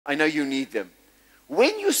I know you need them.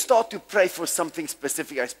 When you start to pray for something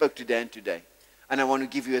specific, I spoke to Dan today, and I want to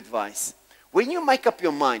give you advice. When you make up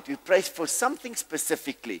your mind to pray for something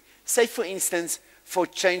specifically, say for instance, for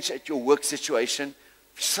change at your work situation,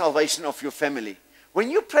 salvation of your family.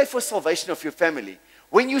 When you pray for salvation of your family,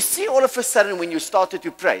 when you see all of a sudden when you started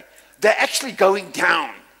to pray, they're actually going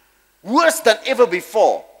down, worse than ever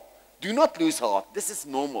before. Do not lose heart. This is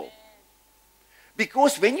normal.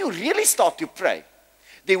 Because when you really start to pray,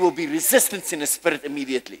 there will be resistance in the spirit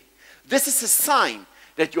immediately. This is a sign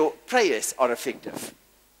that your prayers are effective.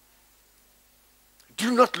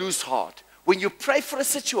 Do not lose heart. When you pray for a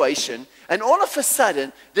situation, and all of a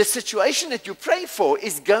sudden, the situation that you pray for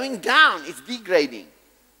is going down, it's degrading.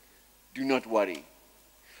 Do not worry.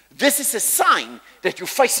 This is a sign that you're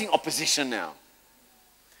facing opposition now.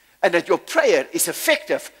 And that your prayer is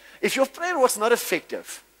effective. If your prayer was not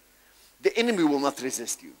effective, the enemy will not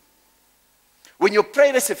resist you. When your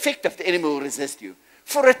prayer is effective, the enemy will resist you.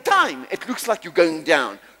 For a time, it looks like you're going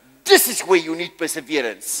down. This is where you need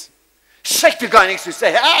perseverance. Shake the guy next to you,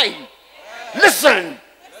 say, hey, listen.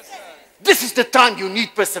 This is the time you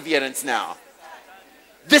need perseverance now.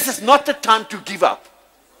 This is not the time to give up.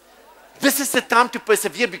 This is the time to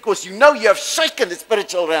persevere because you know you have shaken the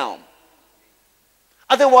spiritual realm.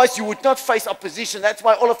 Otherwise, you would not face opposition. That's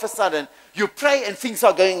why all of a sudden, you pray and things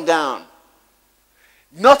are going down.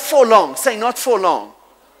 Not for long. Say not for long.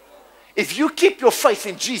 If you keep your faith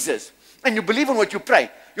in Jesus and you believe in what you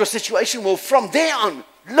pray, your situation will from there on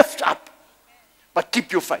lift up. But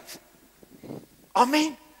keep your faith.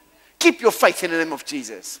 Amen. Keep your faith in the name of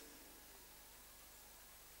Jesus.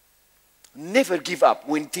 Never give up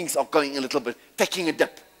when things are going a little bit, taking a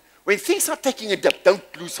dip. When things are taking a dip, don't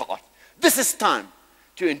lose heart. This is time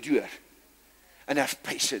to endure and have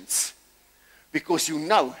patience. Because you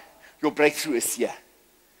know your breakthrough is here.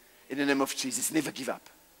 In the name of Jesus, never give up.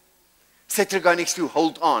 Say to the guy next to you,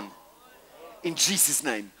 hold on. In Jesus'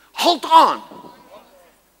 name, hold on.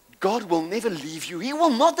 God will never leave you. He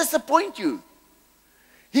will not disappoint you.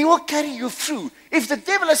 He will carry you through. If the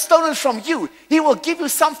devil has stolen from you, he will give you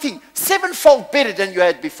something sevenfold better than you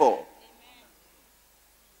had before.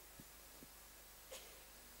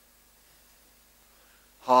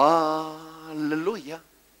 Hallelujah.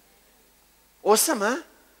 Awesome, huh?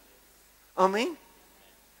 Amen.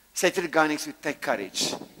 Say to the guy next to you, take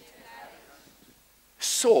courage.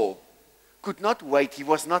 Saul could not wait. He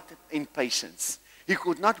was not in patience. He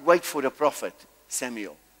could not wait for the prophet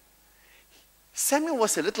Samuel. Samuel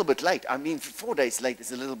was a little bit late. I mean, 4 days late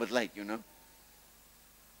is a little bit late, you know.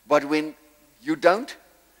 But when you don't,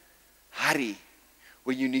 hurry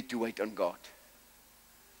when you need to wait on God.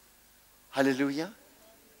 Hallelujah.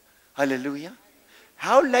 Hallelujah.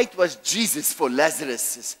 How late was Jesus for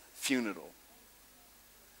Lazarus' funeral?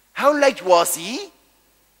 How late was he?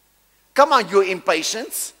 Come on, your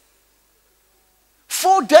impatience.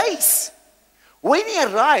 4 days. When he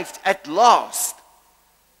arrived at last,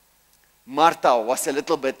 Martha was a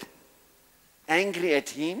little bit angry at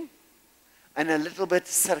him and a little bit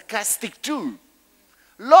sarcastic too.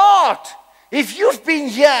 Lord, if you've been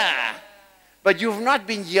here, but you've not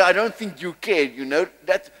been here, I don't think you cared, you know.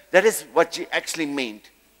 That is what she actually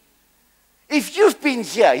meant. If you've been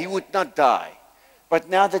here, he would not die. But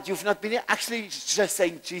now that you've not been here, actually just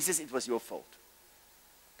saying, Jesus, it was your fault.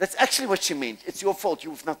 That's actually what she meant. It's your fault.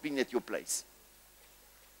 You've not been at your place.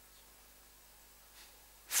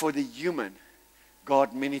 For the human,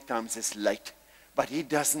 God many times is late. But he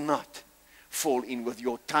does not fall in with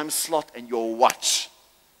your time slot and your watch.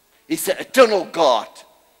 He's the eternal God.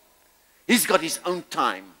 He's got his own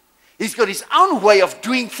time. He's got his own way of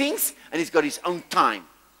doing things, and he's got his own time.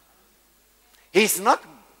 He's not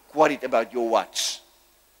worried about your watch.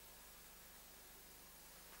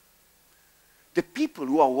 The people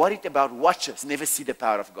who are worried about watches never see the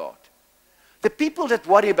power of God. The people that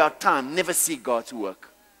worry about time never see God's work.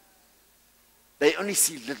 They only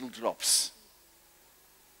see little drops.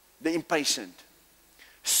 The impatient.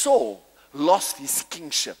 Saul lost his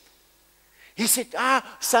kingship. He said,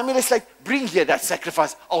 Samuel is like, bring here that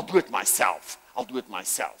sacrifice. I'll do it myself. I'll do it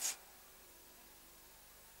myself.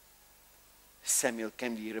 Samuel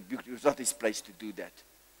came to rebuke. It was not his place to do that.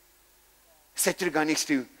 Say to the guy next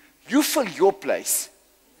to you, you fill your place.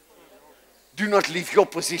 Do not leave your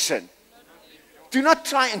position. Do not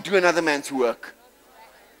try and do another man's work.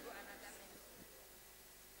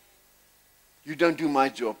 You don't do my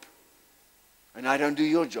job. And I don't do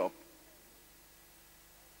your job.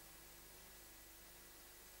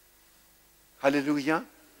 Hallelujah.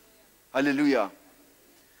 Hallelujah.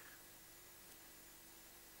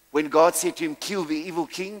 When God said to him, kill the evil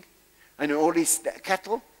king and all his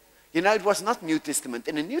cattle, You know, it was not New Testament.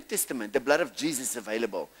 In the New Testament, the blood of Jesus is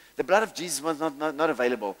available. The blood of Jesus was not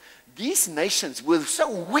available. These nations were so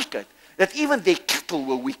wicked that even their cattle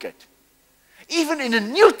were wicked. Even in the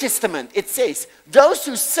New Testament, it says, those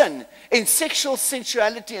who sin in sexual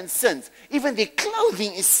sensuality and sins, even their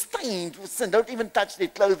clothing is stained with sin. Don't even touch their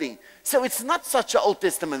clothing. So it's not such an Old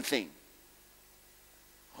Testament thing.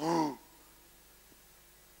 Oh.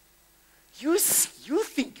 You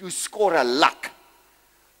think you score a luck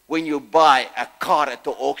when you buy a car at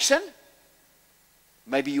the auction?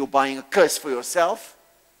 Maybe you're buying a curse for yourself.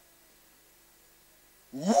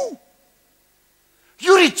 Woo!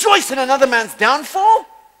 You rejoice in another man's downfall?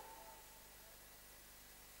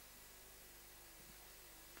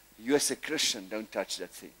 You as a Christian, don't touch that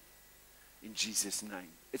thing. In Jesus' name.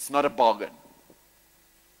 It's not a bargain.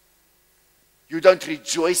 You don't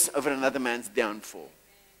rejoice over another man's downfall.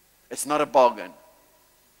 It's not a bargain.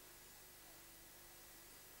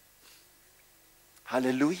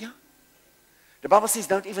 Hallelujah. The Bible says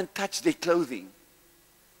don't even touch their clothing.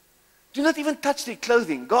 Do not even touch their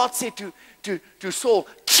clothing. God said to Saul,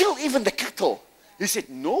 kill even the cattle. He said,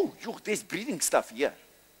 no, there's breeding stuff here.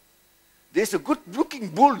 There's a good looking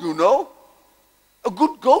bull, you know. A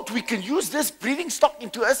good goat, we can use this breeding stock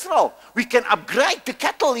into Israel. We can upgrade the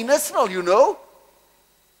cattle in Israel, you know.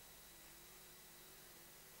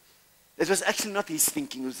 It was actually not his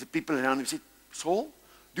thinking. It was the people around him said, Saul,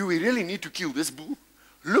 do we really need to kill this bull?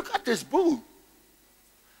 Look at this bull.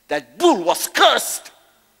 That bull was cursed.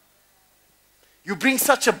 You bring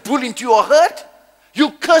such a bull into your herd,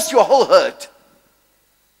 you curse your whole herd.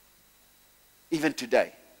 Even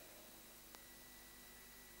today.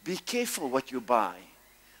 Be careful what you buy,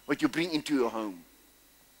 what you bring into your home.